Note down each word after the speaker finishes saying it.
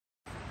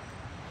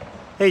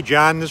Hey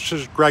John, this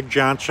is Greg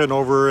Johnson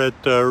over at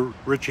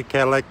Ritchie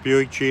Cadillac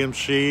Buick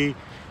GMC,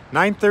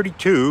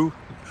 932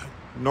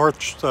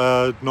 North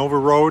Nova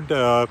Road.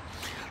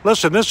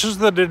 Listen, this is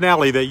the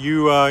Denali that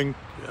you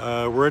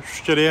were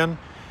interested in.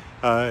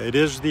 It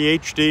is the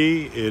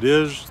HD. It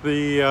is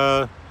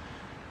the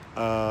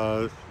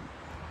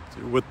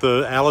with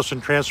the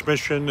Allison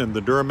transmission and the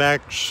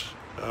Duramax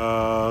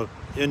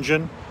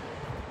engine,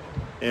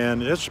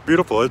 and it's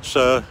beautiful. It's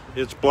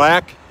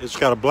black. It's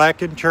got a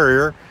black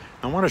interior.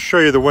 I want to show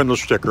you the window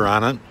sticker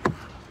on it.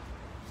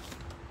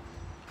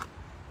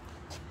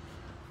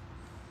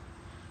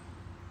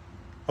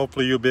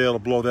 Hopefully you'll be able to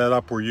blow that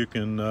up where you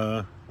can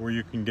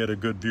get a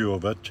good view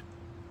of it.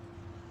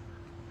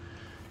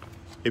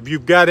 If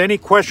you've got any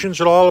questions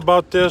at all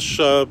about this,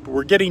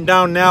 we're getting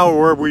down now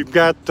where we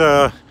got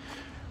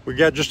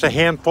just a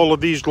handful of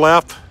these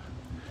left,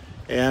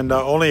 and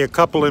only a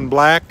couple in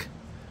black.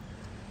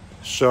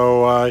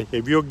 So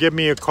if you'll give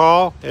me a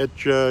call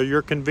at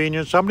your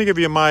convenience, I'm going to give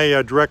you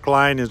my direct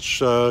line.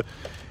 It's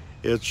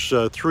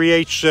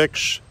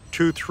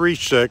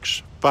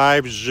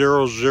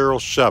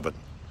 386-236-5007.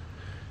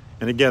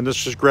 And again,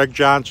 this is Greg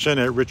Johnson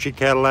at Ritchie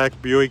Cadillac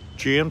Buick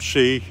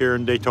GMC here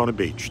in Daytona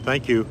Beach.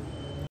 Thank you.